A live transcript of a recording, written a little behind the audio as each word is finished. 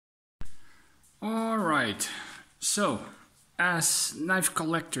All right, so as knife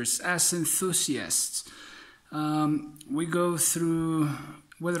collectors, as enthusiasts, we go through,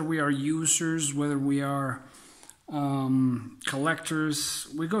 whether we are users, whether we are collectors,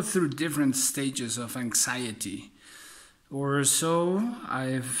 we go through different stages of anxiety, or so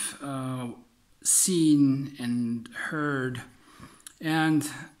I've seen and heard, and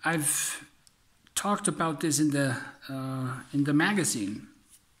I've talked about this in the magazine.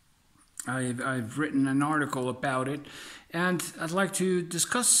 I've written an article about it, and I'd like to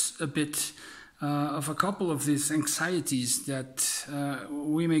discuss a bit of a couple of these anxieties that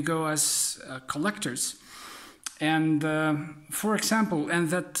we may go as collectors. And for example, and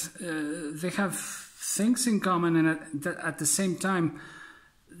that they have things in common, and at the same time,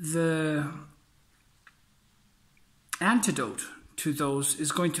 the antidote to those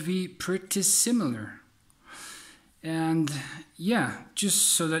is going to be pretty similar. And yeah, just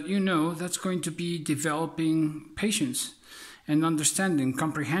so that you know, that's going to be developing patience and understanding,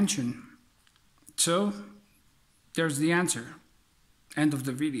 comprehension. So there's the answer. End of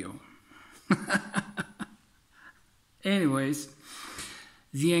the video. Anyways,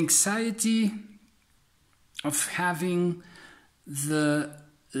 the anxiety of having the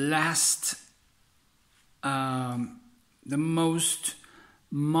last, the most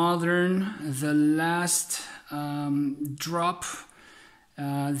modern, the last drop,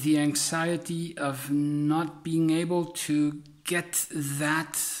 the anxiety of not being able to get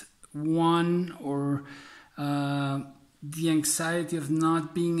that one, or the anxiety of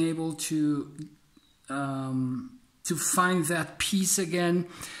not being able to find that peace again.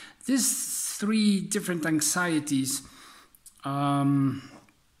 These three different anxieties are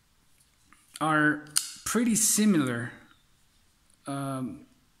pretty similar.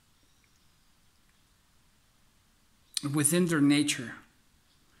 Within their nature,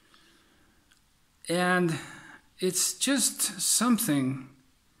 and it's just something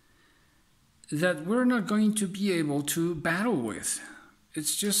that we're not going to be able to battle with.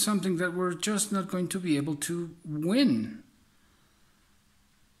 It's just something that we're just not going to be able to win.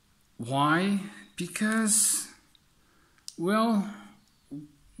 Why? Because, well,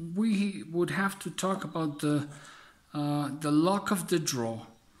 we would have to talk about the luck of the draw.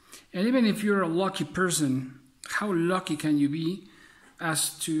 And even if you're a lucky person, how lucky can you be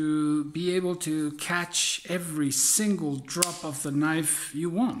as to be able to catch every single drop of the knife you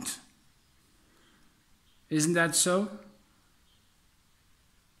want? Isn't that so?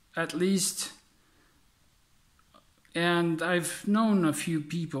 At least, and I've known a few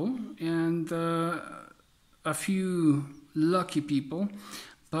people, and a few lucky people,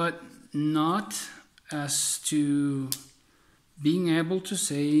 but not as to being able to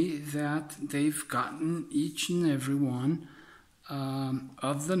say that they've gotten each and every one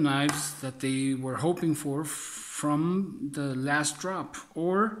of the knives that they were hoping for from the last drop.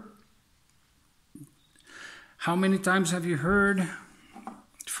 Or how many times have you heard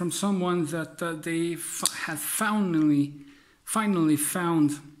from someone that they had finally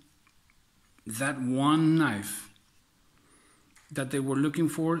found that one knife that they were looking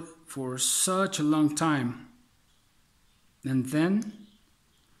for such a long time, and then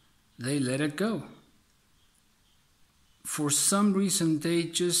they let it go? For some reason, they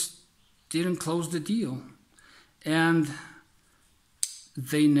just didn't close the deal, and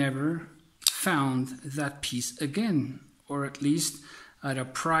they never found that piece again, or at least at a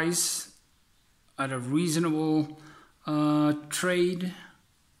price, at a reasonable trade,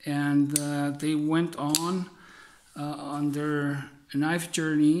 and they went on their knife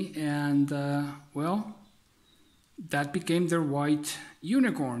journey, and well, that became their white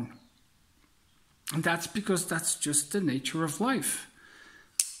unicorn. And that's because that's just the nature of life.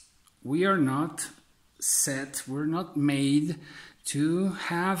 We are not set, we're not made to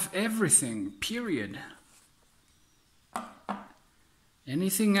have everything, period.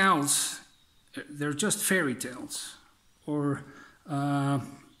 Anything else, they're just fairy tales. Or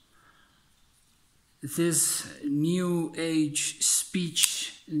this new age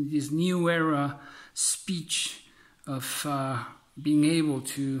speech, this new era speech of being able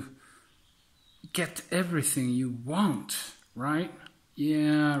to get everything you want, right?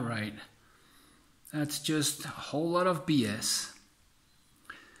 Yeah, right. That's just a whole lot of BS.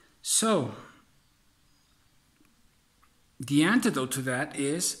 So, the antidote to that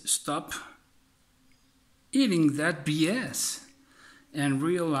is stop eating that BS and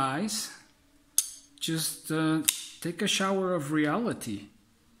realize, just take a shower of reality.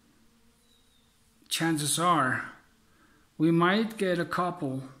 Chances are we might get a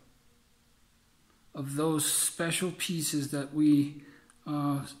couple of those special pieces that we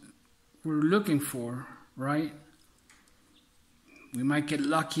we're looking for, right? We might get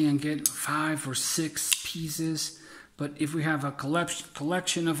lucky and get 5 or 6 pieces, but if we have a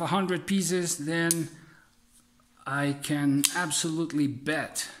collection of 100 pieces, then I can absolutely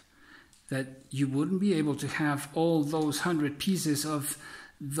bet that you wouldn't be able to have all those 100 pieces of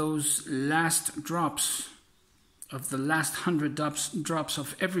those last drops, of the last 100 drops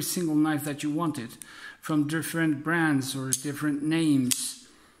of every single knife that you wanted, from different brands or different names.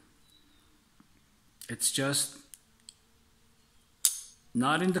 It's just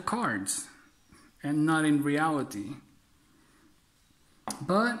not in the cards and not in reality.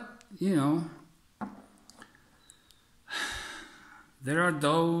 But, you know, there are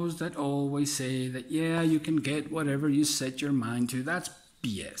those that always say that, yeah, you can get whatever you set your mind to. That's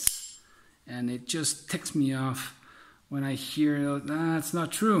BS. And it just ticks me off when I hear that's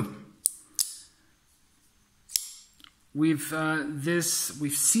not true. We've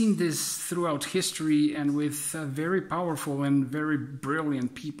seen this throughout history, and with very powerful and very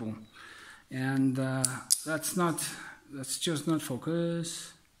brilliant people. And that's just not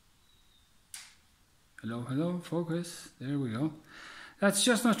focus. Hello, focus. There we go. That's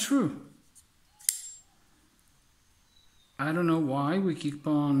just not true. I don't know why we keep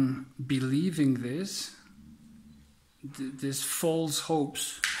on believing this false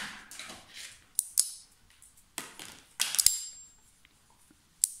hopes.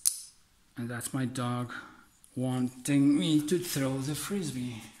 And that's my dog wanting me to throw the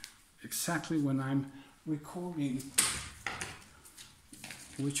frisbee exactly when I'm recording,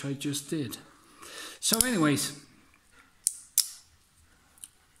 which I just did. So anyways,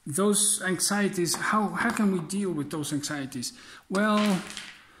 those anxieties, how can we deal with those anxieties? Well,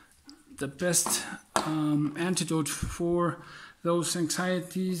 the best antidote for those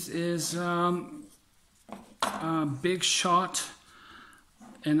anxieties is a big shot,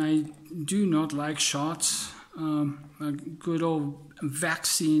 and I do not like shots, a good old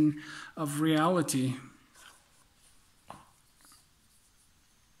vaccine of reality.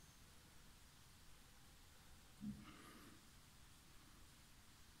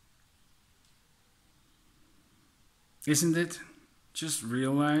 Isn't it? Just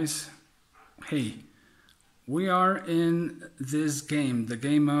realize, hey, we are in this game, the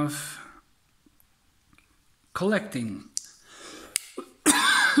game of collecting.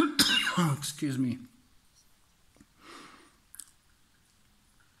 Oh, excuse me.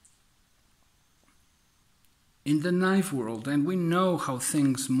 In the knife world, and we know how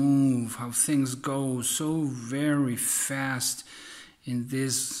things move, how things go so very fast in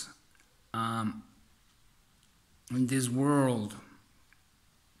this world.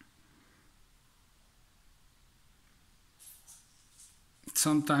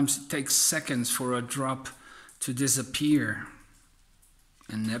 Sometimes it takes seconds for a drop to disappear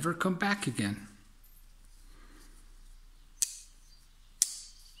and never come back again.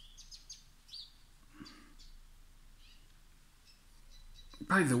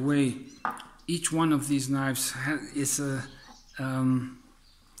 By the way, each one of these knives has a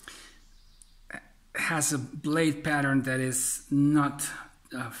blade pattern that is not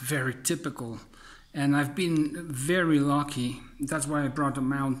very typical, and I've been very lucky. That's why I brought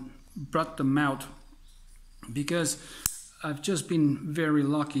them out, because I've just been very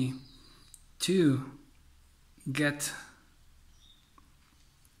lucky to get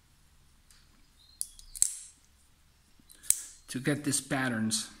these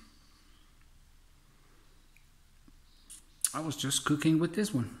patterns. I was just cooking with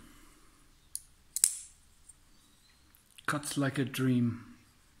this one. Cuts like a dream.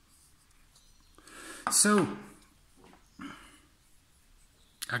 So,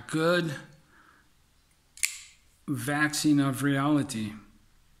 a good vaccine of reality.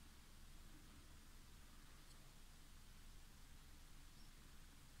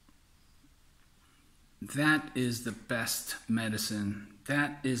 That is the best medicine.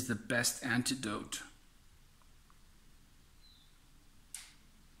 That is the best antidote.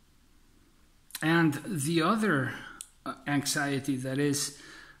 And the other anxiety that is,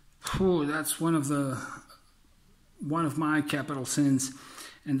 that's one of my capital sins,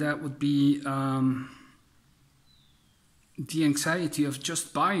 and that would be the anxiety of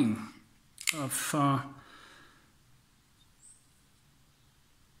just buying, of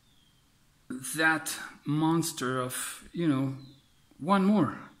that monster of, one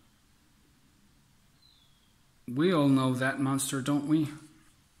more. We all know that monster, don't we?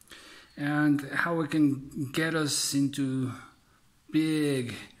 And how it can get us into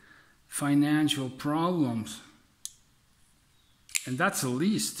big financial problems. And that's the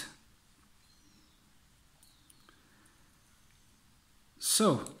least.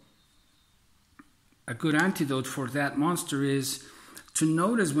 So, a good antidote for that monster is to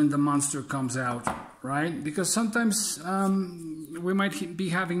notice when the monster comes out, right? Because sometimes we might be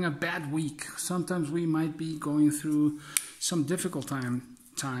having a bad week. Sometimes we might be going through some difficult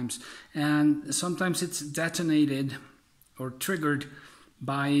times. And sometimes it's detonated or triggered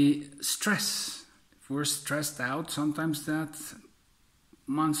by stress. If we're stressed out, sometimes that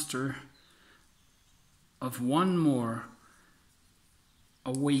monster of one more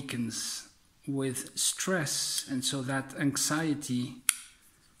awakens with stress, and so that anxiety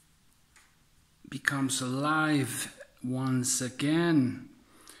becomes alive once again,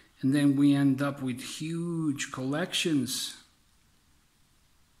 and then we end up with huge collections.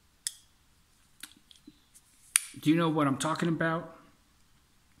 Do you know what I'm talking about?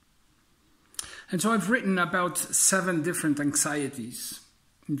 And so I've written about 7 different anxieties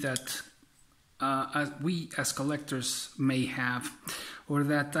that we as collectors may have, or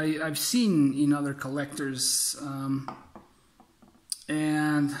that I've seen in other collectors,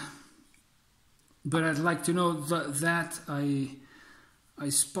 but I'd like to know that I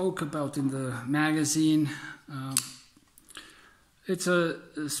spoke about in the magazine. It's a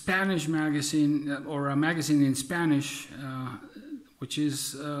Spanish magazine, or a magazine in Spanish, which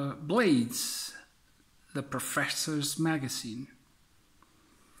is Blades, the Professor's magazine.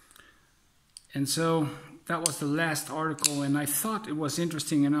 And so that was the last article, and I thought it was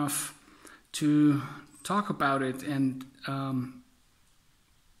interesting enough to talk about it and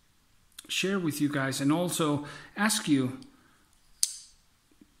share with you guys, and also ask you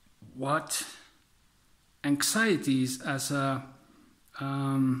what anxieties as a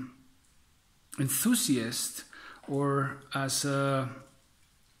enthusiast or as a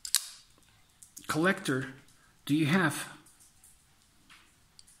collector do you have?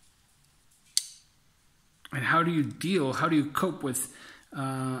 And how do you cope with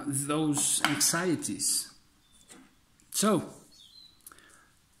those anxieties? So,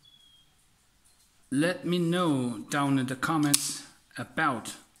 let me know down in the comments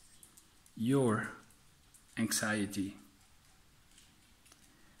about your anxiety.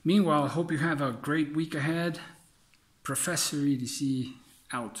 Meanwhile, I hope you have a great week ahead. Professor EDC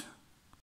out.